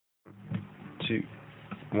two,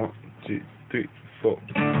 1, 2, 3, 4.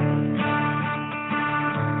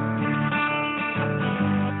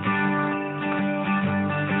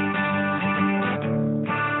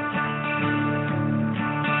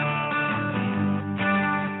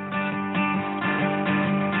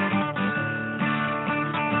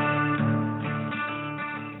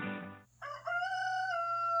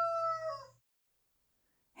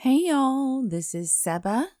 Hey y'all, this is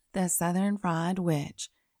Seba, the Southern Fried Witch,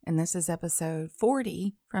 and this is episode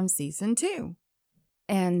 40 from season 2.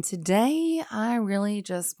 And today I really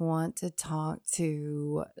just want to talk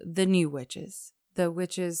to the new witches, the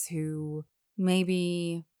witches who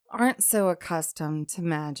maybe aren't so accustomed to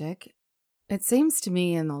magic. It seems to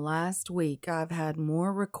me in the last week I've had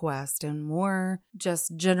more requests and more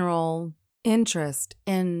just general interest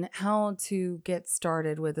in how to get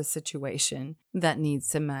started with a situation that needs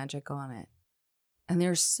some magic on it. And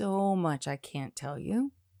there's so much I can't tell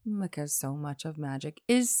you because so much of magic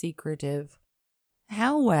is secretive.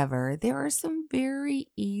 However, there are some very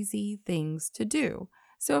easy things to do.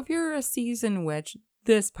 So if you're a seasoned witch,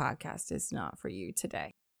 this podcast is not for you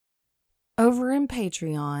today. Over in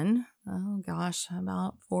Patreon,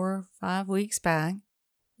 about 4 or 5 weeks back,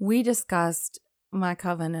 we discussed, my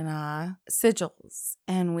coven and I, sigils,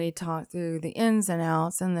 and we talked through the ins and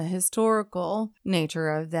outs and the historical nature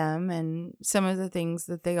of them and some of the things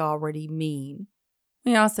that they already mean.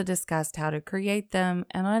 We also discussed how to create them,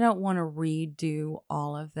 and I don't want to redo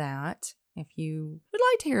all of that. If you would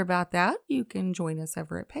like to hear about that, you can join us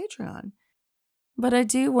over at Patreon. But I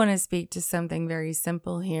do want to speak to something very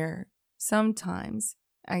simple here. Sometimes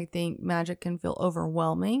I think magic can feel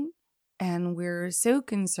overwhelming, and we're so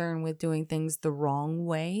concerned with doing things the wrong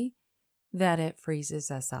way that it freezes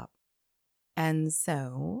us up. And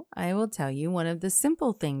so I will tell you one of the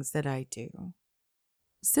simple things that I do.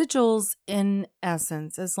 Sigils, in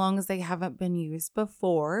essence, as long as they haven't been used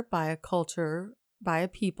before by a culture, by a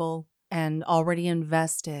people, and already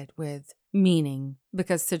invested with meaning,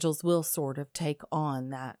 because sigils will sort of take on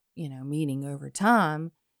that, meaning over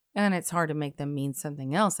time, and it's hard to make them mean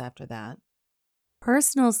something else after that.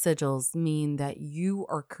 Personal sigils mean that you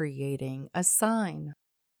are creating a sign.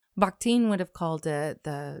 Bakhtin would have called it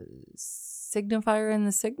the signifier and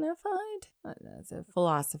the signified. That's a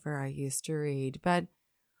philosopher I used to read, but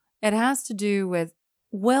it has to do with,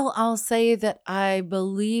 I'll say that I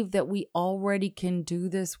believe that we already can do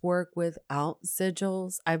this work without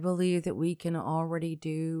sigils. I believe that we can already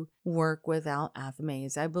do work without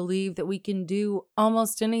athame. I believe that we can do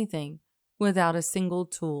almost anything without a single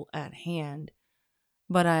tool at hand.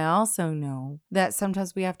 But I also know that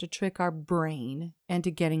sometimes we have to trick our brain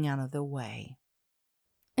into getting out of the way.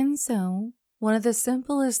 And so, one of the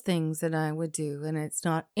simplest things that I would do, and it's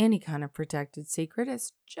not any kind of protected secret,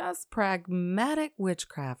 it's just pragmatic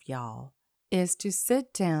witchcraft, y'all, is to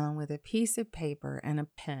sit down with a piece of paper and a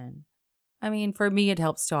pen. I mean, for me, it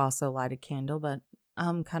helps to also light a candle, but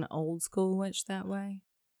I'm kind of old school witch that way.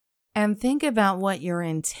 And think about what your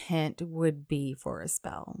intent would be for a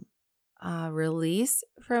spell. Release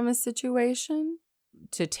from a situation,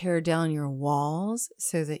 to tear down your walls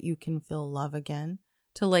so that you can feel love again,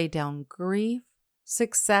 to lay down grief,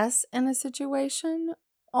 success in a situation.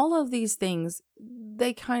 All of these things,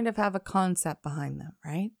 they kind of have a concept behind them,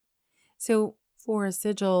 right? So for a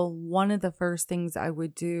sigil, one of the first things I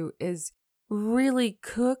would do is really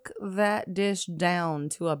cook that dish down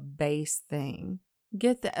to a base thing.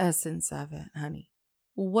 Get the essence of it, honey.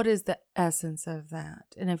 What is the essence of that?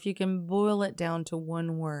 And if you can boil it down to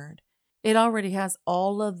one word, it already has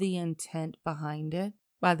all of the intent behind it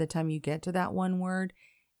by the time you get to that one word.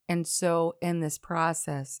 And so in this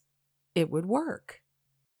process, it would work.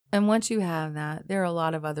 And once you have that, there are a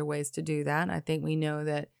lot of other ways to do that. I think we know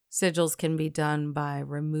that sigils can be done by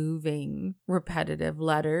removing repetitive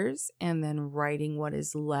letters and then writing what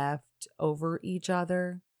is left over each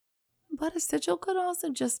other. But a sigil could also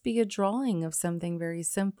just be a drawing of something very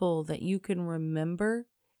simple that you can remember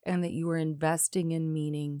and that you are investing in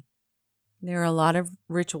meaning. There are a lot of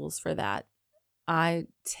rituals for that. I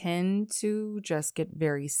tend to just get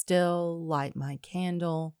very still, light my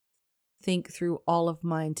candle, think through all of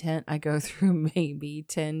my intent. I go through maybe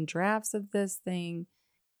 10 drafts of this thing.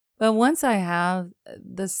 But once I have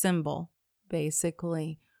the symbol,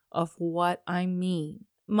 basically, of what I mean,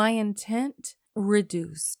 my intent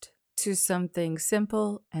reduced to something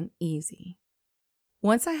simple and easy.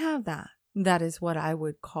 Once I have that, that is what I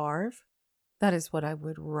would carve. That is what I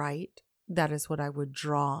would write. That is what I would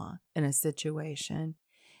draw in a situation.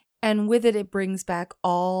 And with it, it brings back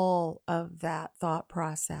all of that thought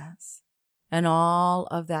process and all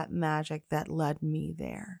of that magic that led me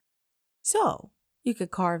there. So You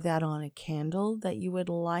could carve that on a candle that you would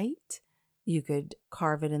light. You could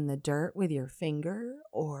carve it in the dirt with your finger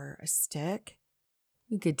or a stick.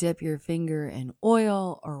 You could dip your finger in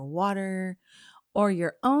oil or water or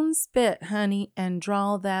your own spit, honey, and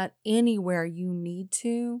draw that anywhere you need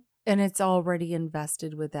to. And it's already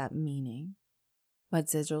invested with that meaning. But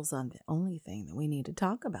sigils aren't the only thing that we need to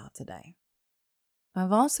talk about today.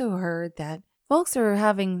 I've also heard that folks are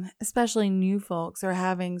having, especially new folks, are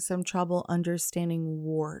having some trouble understanding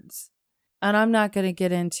words. And I'm not going to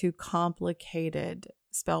get into complicated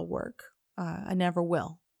spell work. I never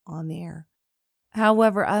will on the air.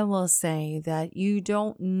 However, I will say that you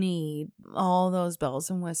don't need all those bells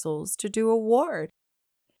and whistles to do a ward.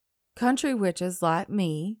 Country witches like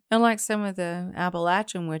me, and like some of the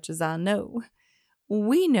Appalachian witches I know,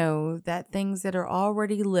 we know that things that are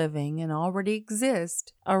already living and already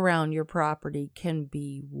exist around your property can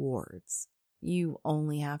be wards. You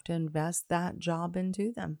only have to invest that job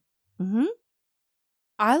into them.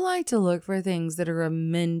 I like to look for things that are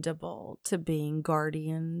amendable to being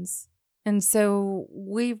guardians. And so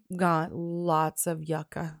we've got lots of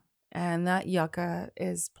yucca, and that yucca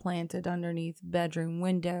is planted underneath bedroom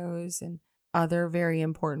windows and other very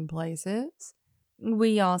important places.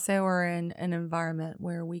 We also are in an environment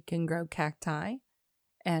where we can grow cacti,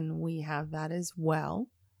 and we have that as well.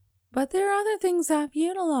 But there are other things I've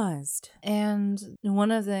utilized. And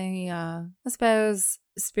one of the, I suppose,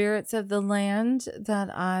 spirits of the land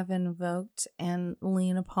that I've invoked and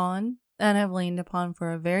lean upon, and have leaned upon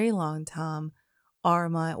for a very long time, are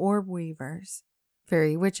my orb weavers.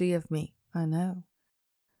 Very witchy of me, I know.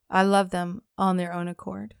 I love them on their own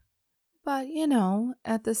accord. But,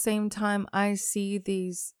 at the same time, I see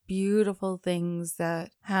these beautiful things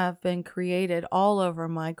that have been created all over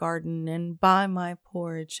my garden and by my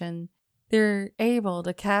porch, and they're able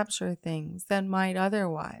to capture things that might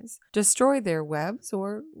otherwise destroy their webs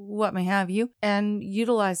or what may have you, and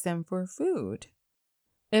utilize them for food.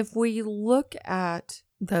 If we look at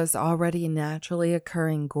those already naturally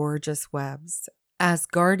occurring gorgeous webs as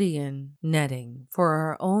guardian netting for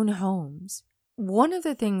our own homes, one of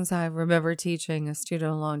the things I remember teaching a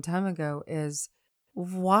student a long time ago is,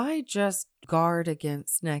 why just guard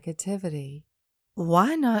against negativity?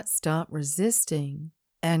 Why not stop resisting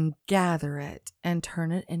and gather it and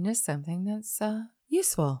turn it into something that's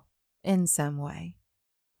useful in some way?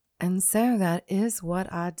 And so that is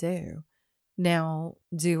what I do. Now,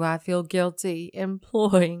 do I feel guilty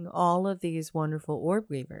employing all of these wonderful orb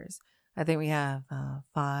weavers? I think we have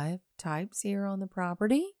 5 types here on the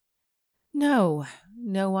property. No,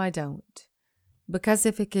 I don't. Because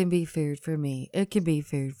if it can be food for me, it can be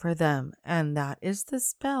food for them. And that is the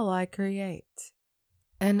spell I create.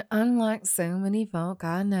 And unlike so many folk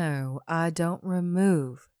I know, I don't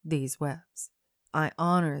remove these webs. I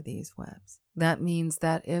honor these webs. That means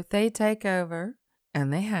that if they take over,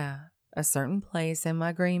 and they have, a certain place in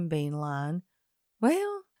my green bean line,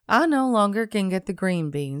 well, I no longer can get the green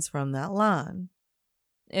beans from that line.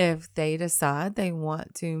 If they decide they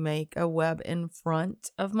want to make a web in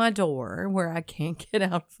front of my door where I can't get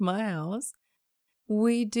out of my house,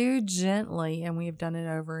 we do gently, and we've done it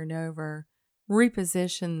over and over,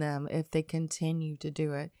 reposition them if they continue to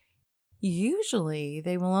do it. Usually,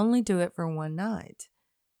 they will only do it for one night.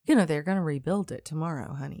 They're going to rebuild it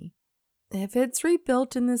tomorrow, honey. If it's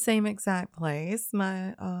rebuilt in the same exact place,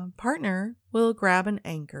 my partner will grab an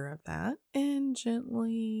anchor of that and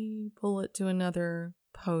gently pull it to another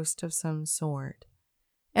post of some sort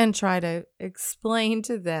and try to explain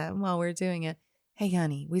to them while we're doing it, hey,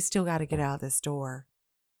 honey, we still got to get out of this door.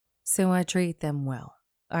 So I treat them well.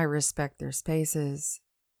 I respect their spaces,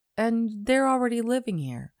 and they're already living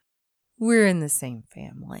here. We're in the same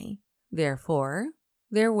family. Therefore,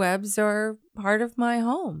 their webs are part of my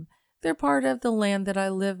home. They're part of the land that I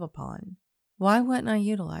live upon. Why wouldn't I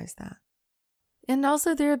utilize that? And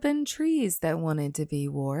also, there have been trees that wanted to be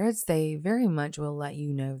wards. They very much will let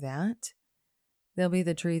you know that. They'll be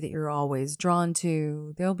the tree that you're always drawn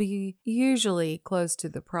to. They'll be usually close to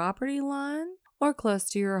the property line or close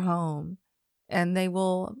to your home. And they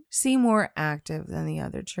will seem more active than the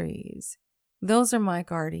other trees. Those are my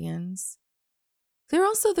guardians. They're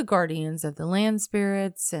also the guardians of the land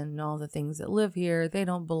spirits and all the things that live here. They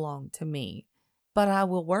don't belong to me. But I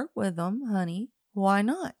will work with them, honey. Why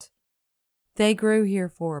not? They grew here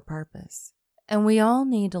for a purpose. And we all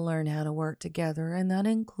need to learn how to work together, and that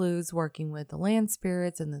includes working with the land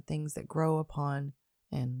spirits and the things that grow upon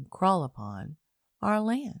and crawl upon our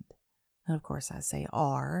land. And of course, I say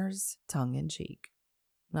ours, tongue in cheek.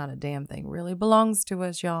 Not a damn thing really belongs to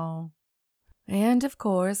us, y'all. And of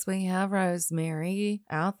course, we have Rosemary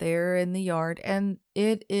out there in the yard, and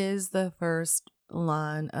it is the first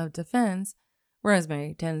line of defense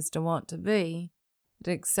rosemary tends to want to be. It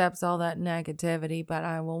accepts all that negativity, but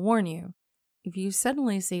I will warn you, if you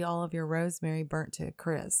suddenly see all of your rosemary burnt to a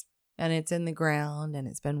crisp, and it's in the ground and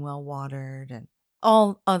it's been well watered and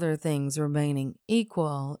all other things remaining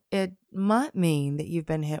equal, it might mean that you've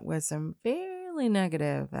been hit with some fairly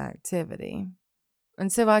negative activity.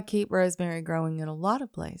 And so I keep rosemary growing in a lot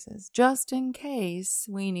of places, just in case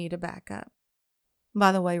we need a backup.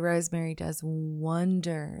 By the way, rosemary does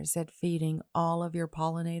wonders at feeding all of your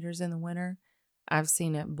pollinators in the winter. I've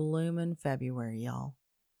seen it bloom in February, y'all.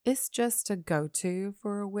 It's just a go-to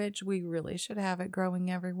for a witch. We really should have it growing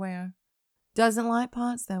everywhere. Doesn't like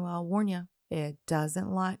pots, though, I'll warn you. It doesn't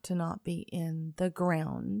like to not be in the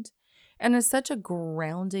ground. And it's such a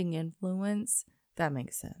grounding influence, that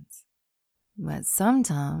makes sense. But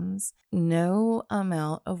sometimes, no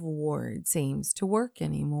amount of ward seems to work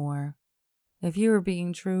anymore. If you are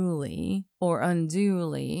being truly or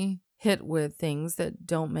unduly hit with things that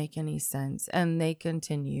don't make any sense and they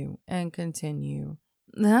continue and continue,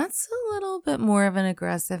 that's a little bit more of an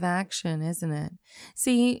aggressive action, isn't it?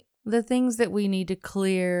 See, the things that we need to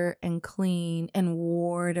clear and clean and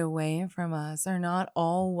ward away from us are not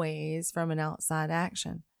always from an outside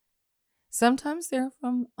action. Sometimes they're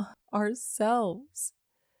from ourselves.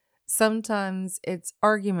 Sometimes it's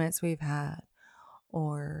arguments we've had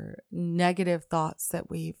or negative thoughts that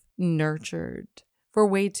we've nurtured for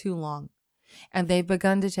way too long, and they've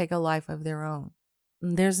begun to take a life of their own.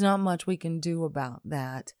 There's not much we can do about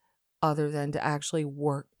that other than to actually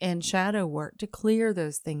work and shadow work to clear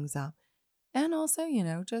those things up. And also,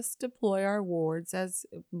 just deploy our wards as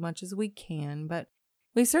much as we can. But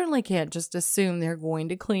we certainly can't just assume they're going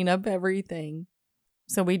to clean up everything.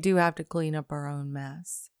 So we do have to clean up our own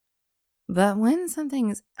mess. But when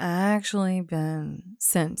something's actually been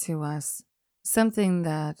sent to us, something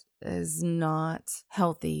that is not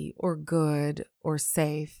healthy or good or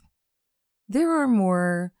safe, there are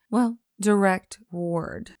more, direct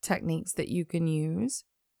ward techniques that you can use.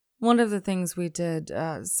 One of the things we did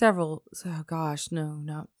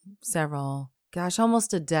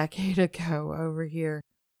almost a decade ago over here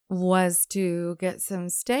was to get some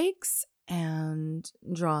stakes and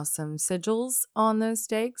draw some sigils on those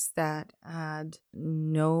stakes that had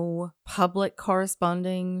no public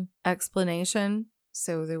corresponding explanation.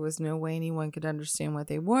 So there was no way anyone could understand what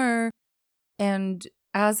they were. And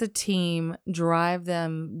as a team, drive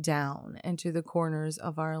them down into the corners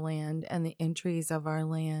of our land and the entries of our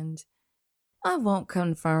land. I won't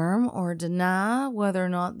confirm or deny whether or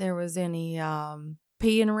not there was any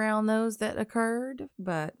peeing around those that occurred,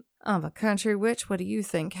 but I'm a country witch. What do you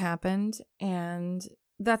think happened? And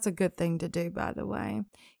that's a good thing to do, by the way.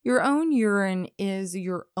 Your own urine is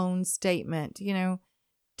your own statement.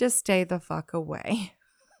 Just stay the fuck away.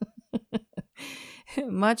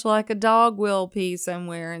 Much like a dog will pee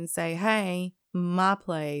somewhere and say, hey, my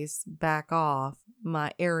place, back off,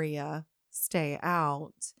 my area, stay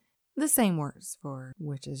out. The same works for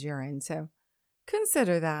witch's urine, so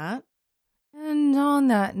consider that. And on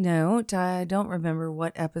that note, I don't remember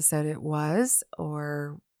what episode it was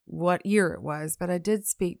or what year it was, but I did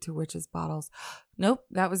speak to witches' bottles. Nope,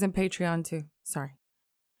 that was in Patreon too. Sorry.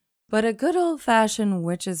 But a good old-fashioned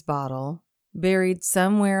witch's bottle buried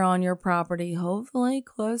somewhere on your property, hopefully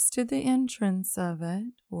close to the entrance of it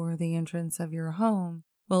or the entrance of your home,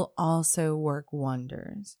 will also work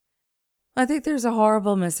wonders. I think there's a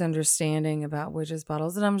horrible misunderstanding about witches'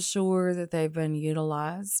 bottles, and I'm sure that they've been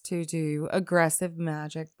utilized to do aggressive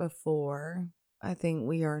magic before. I think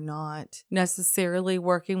we are not necessarily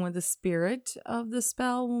working with the spirit of the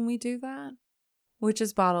spell when we do that.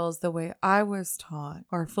 Witches' bottles, the way I was taught,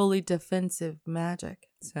 are fully defensive magic.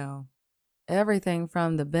 So everything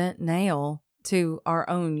from the bent nail to our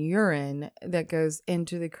own urine that goes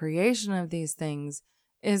into the creation of these things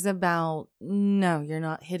is about, no, you're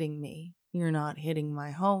not hitting me. You're not hitting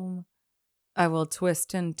my home. I will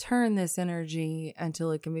twist and turn this energy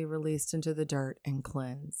until it can be released into the dirt and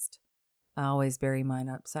cleansed. I always bury mine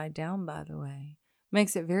upside down, by the way.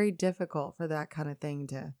 Makes it very difficult for that kind of thing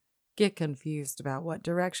to get confused about what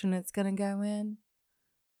direction it's going to go in.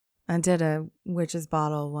 I did a witch's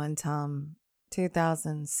bottle one time,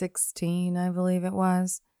 2016, I believe it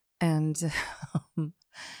was. And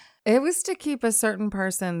it was to keep a certain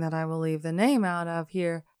person that I will leave the name out of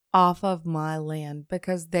here off of my land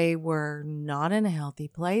because they were not in a healthy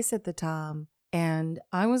place at the time. And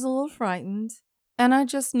I was a little frightened. And I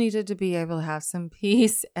just needed to be able to have some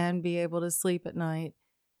peace and be able to sleep at night.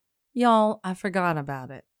 Y'all, I forgot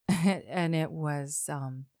about it. And it was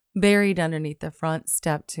buried underneath the front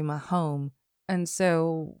step to my home And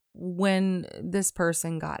so when this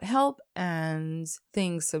person got help and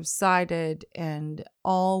things subsided and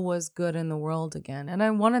all was good in the world again, and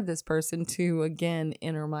I wanted this person to again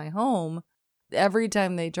enter my home, every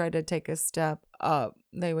time they tried to take a step up,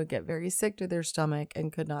 they would get very sick to their stomach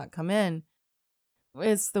and could not come in.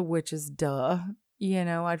 It's the witch's duh.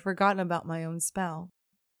 I'd forgotten about my own spell.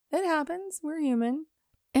 It happens. We're human.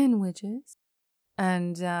 And witches.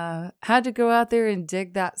 And had to go out there and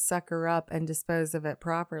dig that sucker up and dispose of it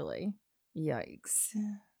properly. Yikes.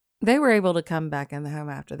 They were able to come back in the home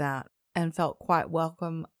after that and felt quite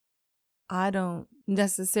welcome. I don't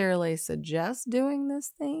necessarily suggest doing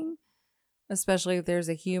this thing, especially if there's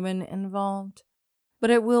a human involved,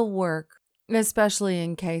 but it will work, especially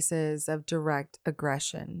in cases of direct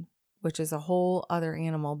aggression, which is a whole other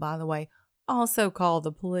animal, by the way. Also call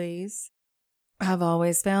the police. I've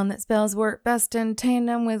always found that spells work best in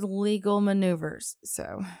tandem with legal maneuvers,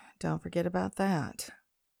 so don't forget about that.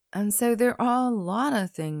 And so there are a lot of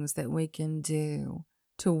things that we can do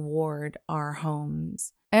to ward our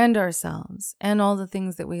homes and ourselves and all the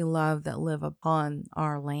things that we love that live upon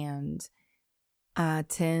our land. I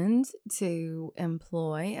tend to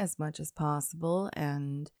employ as much as possible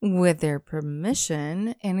and with their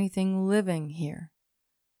permission, anything living here.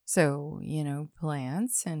 So,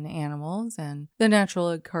 plants and animals and the natural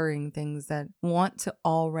occurring things that want to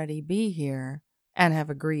already be here and have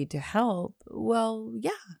agreed to help. Well,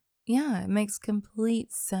 yeah, it makes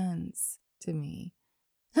complete sense to me.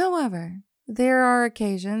 However, there are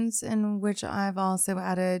occasions in which I've also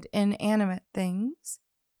added inanimate things,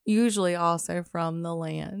 usually also from the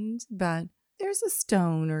land, but there's a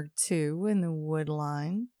stone or two in the wood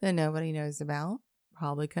line that nobody knows about.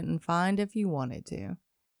 Probably couldn't find if you wanted to.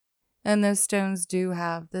 And those stones do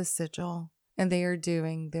have the sigil, and they are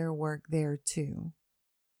doing their work there too.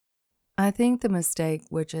 I think the mistake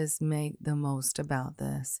witches make the most about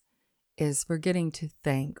this is forgetting to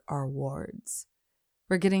thank our wards,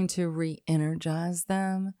 forgetting to re-energize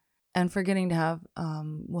them, and forgetting to have,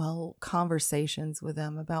 conversations with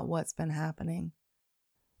them about what's been happening.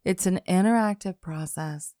 It's an interactive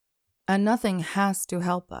process, and nothing has to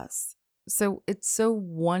help us. So it's so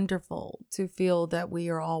wonderful to feel that we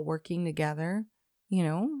are all working together,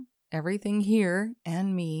 everything here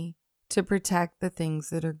and me, to protect the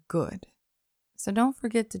things that are good. So don't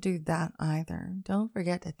forget to do that either. Don't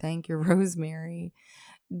forget to thank your rosemary.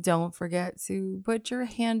 Don't forget to put your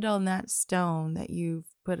hand on that stone that you've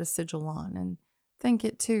put a sigil on and thank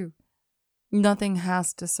it too. Nothing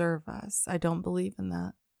has to serve us. I don't believe in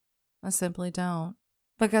that. I simply don't.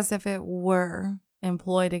 Because if it were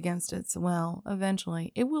employed against its will,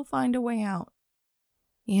 eventually it will find a way out.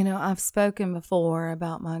 I've spoken before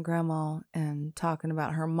about my grandma and talking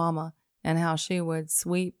about her mama and how she would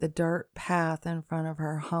sweep the dirt path in front of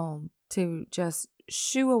her home to just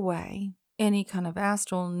shoo away any kind of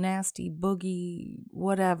astral, nasty, boogie,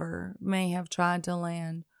 whatever may have tried to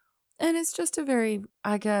land. And it's just a very,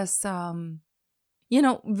 I guess,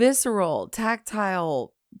 visceral,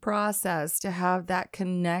 tactile process to have that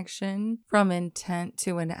connection from intent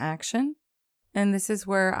to an action. And this is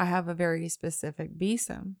where I have a very specific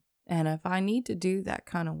besom. And if I need to do that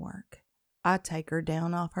kind of work, I take her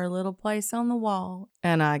down off her little place on the wall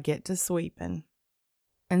and I get to sweeping.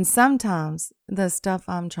 And sometimes the stuff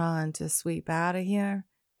I'm trying to sweep out of here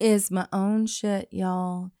is my own shit,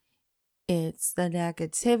 y'all. It's the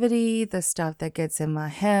negativity, the stuff that gets in my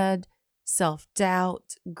head,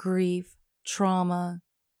 self-doubt, grief, trauma.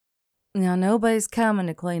 Now, nobody's coming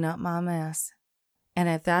to clean up my mess. And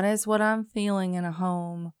if that is what I'm feeling in a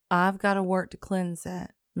home, I've got to work to cleanse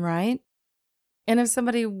it, right? And if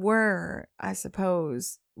somebody were, I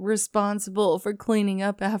suppose, responsible for cleaning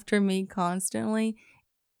up after me constantly,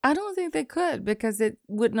 I don't think they could because it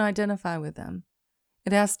wouldn't identify with them.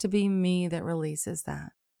 It has to be me that releases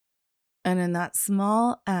that. And in that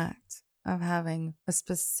small act of having a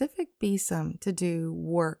specific besom to do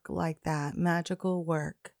work like that, magical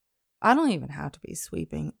work, I don't even have to be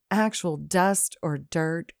sweeping actual dust or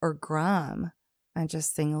dirt or grime. I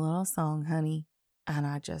just sing a little song, honey, and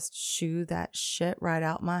I just shoo that shit right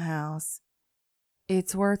out my house.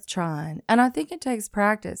 It's worth trying. And I think it takes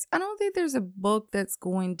practice. I don't think there's a book that's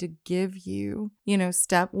going to give you,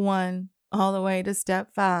 step 1 all the way to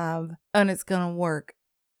step 5, and it's going to work.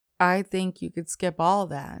 I think you could skip all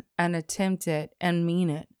that and attempt it and mean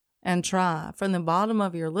it and try from the bottom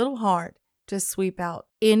of your little heart to sweep out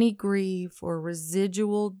any grief or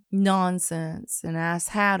residual nonsense and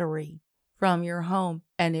asshattery from your home,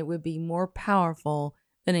 and it would be more powerful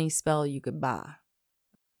than any spell you could buy.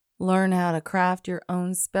 Learn how to craft your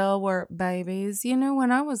own spell work, babies.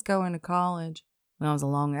 When I was going to college, that was a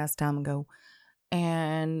long ass time ago,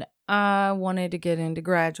 and I wanted to get into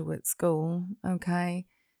graduate school, okay?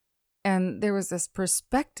 And there was this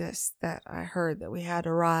prospectus that I heard that we had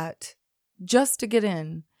to write just to get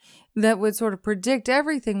in that would sort of predict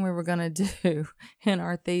everything we were going to do in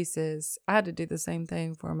our thesis. I had to do the same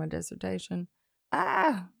thing for my dissertation.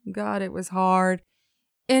 God, it was hard.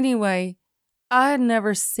 Anyway, I had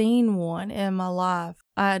never seen one in my life.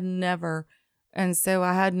 I had never. And so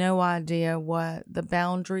I had no idea what the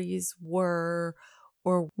boundaries were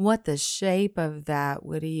or what the shape of that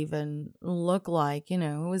would even look like. It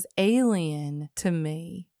was alien to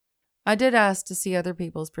me. I did ask to see other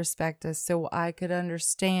people's perspectives so I could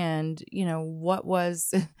understand, what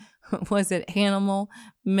was it animal,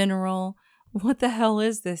 mineral? What the hell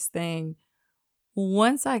is this thing?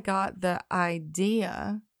 Once I got the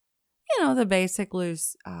idea, the basic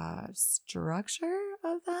loose structure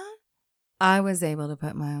of that, I was able to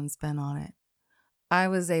put my own spin on it. I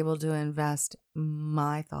was able to invest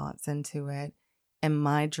my thoughts into it and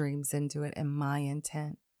my dreams into it and my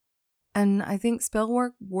intent. And I think spell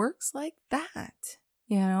work works like that,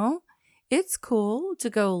 It's cool to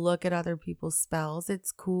go look at other people's spells.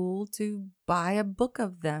 It's cool to buy a book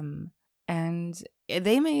of them. And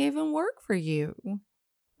they may even work for you.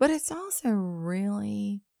 But it's also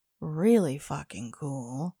really, really fucking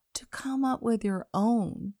cool to come up with your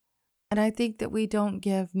own. And I think that we don't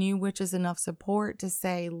give new witches enough support to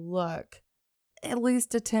say, look, at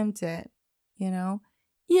least attempt it,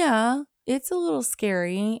 Yeah, it's a little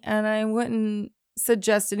scary, and I wouldn't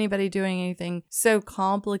suggest anybody doing anything so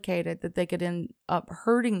complicated that they could end up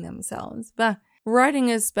hurting themselves. But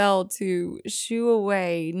writing a spell to shoo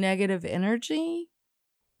away negative energy,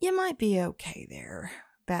 you might be okay there,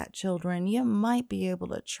 bat children. You might be able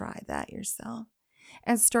to try that yourself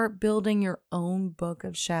and start building your own book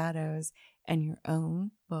of shadows and your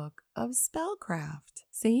own book of spellcraft.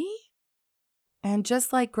 See? And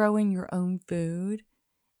just like growing your own food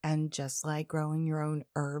and just like growing your own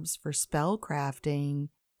herbs for spell crafting,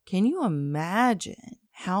 can you imagine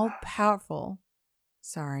how powerful?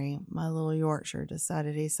 Sorry, my little Yorkshire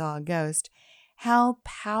decided he saw a ghost. How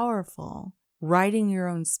powerful writing your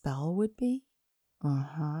own spell would be?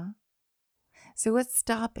 So what's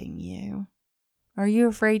stopping you? Are you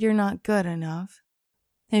afraid you're not good enough?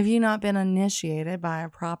 Have you not been initiated by a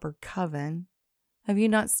proper coven? Have you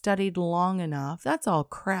not studied long enough? That's all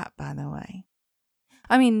crap, by the way.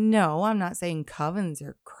 I mean, no, I'm not saying covens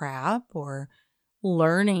are crap or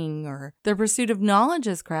learning or the pursuit of knowledge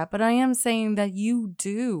is crap, but I am saying that you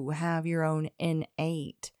do have your own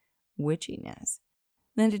innate witchiness.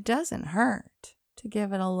 Then it doesn't hurt to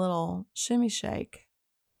give it a little shimmy shake.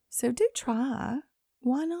 So do try.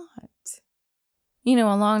 Why not?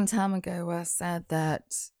 A long time ago, I said that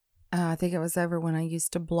I think it was over when I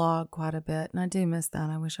used to blog quite a bit, and I do miss that.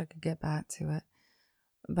 I wish I could get back to it.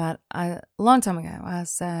 But a long time ago, I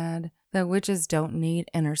said that witches don't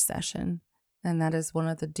need intercession, and that is one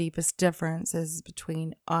of the deepest differences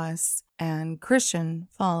between us and Christian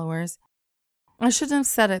followers. I shouldn't have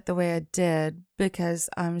said it the way I did, because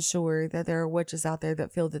I'm sure that there are witches out there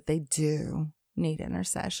that feel that they do need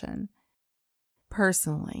intercession.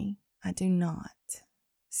 Personally, I do not.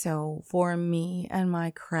 So for me and my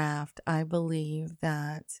craft, I believe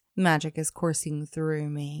that magic is coursing through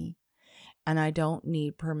me, and I don't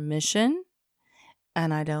need permission,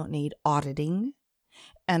 and I don't need auditing,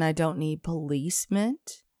 and I don't need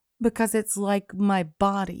policement, because it's like my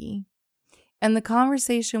body. And the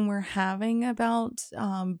conversation we're having about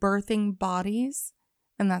birthing bodies,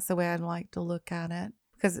 and that's the way I'd like to look at it,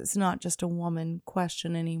 because it's not just a woman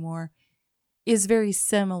question anymore, is very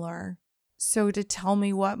similar. So to tell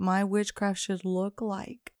me what my witchcraft should look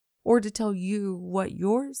like, or to tell you what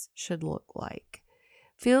yours should look like,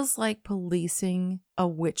 feels like policing a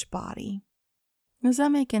witch body. Does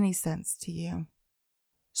that make any sense to you?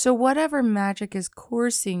 So whatever magic is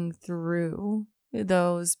coursing through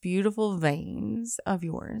those beautiful veins of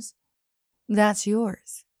yours, that's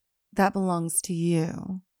yours. That belongs to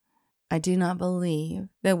you. I do not believe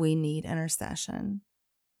that we need intercession.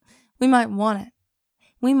 We might want it.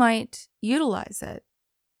 We might utilize it.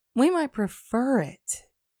 We might prefer it.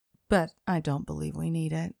 But I don't believe we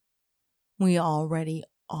need it. We already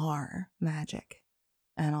are magic.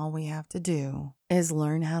 And all we have to do is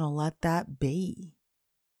learn how to let that be.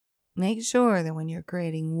 Make sure that when you're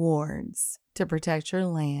creating wards to protect your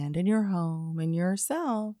land and your home and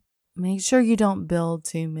yourself, make sure you don't build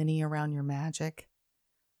too many around your magic.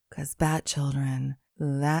 Because bat children,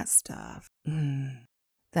 that stuff,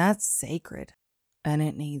 that's sacred. And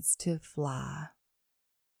it needs to fly.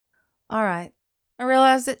 All right. I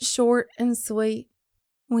realize it's short and sweet.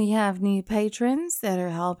 We have new patrons that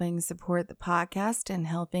are helping support the podcast and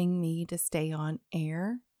helping me to stay on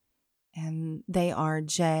air. And they are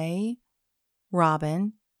Jay,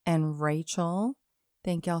 Robin, and Rachel.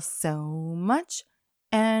 Thank y'all so much.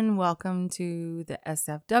 And welcome to the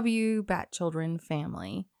SFW Bat Children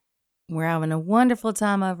family. We're having a wonderful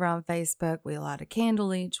time over on Facebook. We light a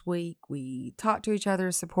candle each week. We talk to each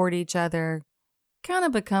other, support each other, kind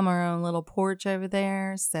of become our own little porch over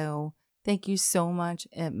there. So thank you so much.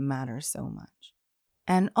 It matters so much.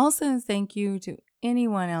 And also thank you to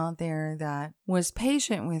anyone out there that was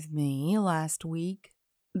patient with me last week.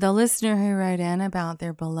 The listener who wrote in about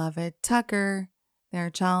their beloved Tucker,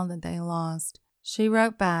 their child that they lost, she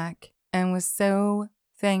wrote back and was so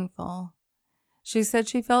thankful. She said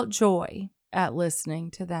she felt joy at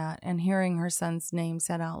listening to that and hearing her son's name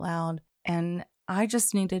said out loud, and I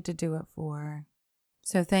just needed to do it for her.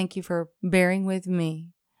 So thank you for bearing with me,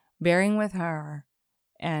 bearing with her,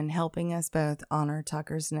 and helping us both honor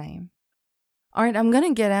Tucker's name. All right, I'm going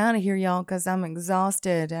to get out of here, y'all, because I'm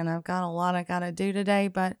exhausted and I've got a lot I got to do today,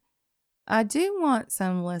 but I do want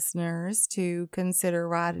some listeners to consider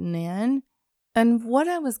writing in. And what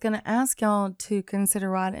I was going to ask y'all to consider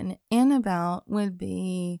writing in about would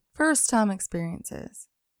be first-time experiences.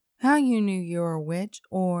 How you knew you were a witch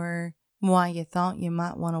or why you thought you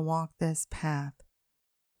might want to walk this path.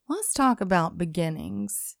 Let's talk about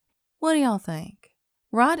beginnings. What do y'all think?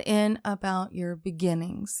 Write in about your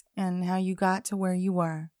beginnings and how you got to where you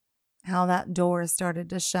were. How that door started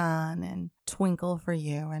to shine and twinkle for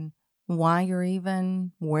you and why you're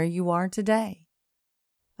even where you are today.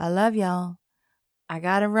 I love y'all. I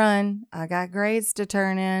gotta run. I got grades to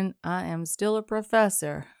turn in. I am still a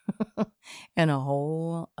professor in a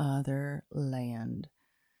whole other land.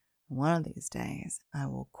 One of these days, I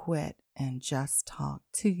will quit and just talk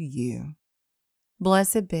to you.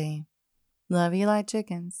 Blessed be. Love you like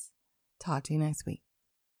chickens. Talk to you next week.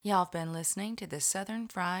 Y'all have been listening to the Southern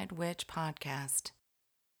Fried Witch podcast.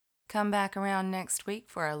 Come back around next week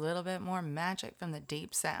for a little bit more magic from the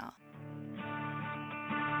Deep South.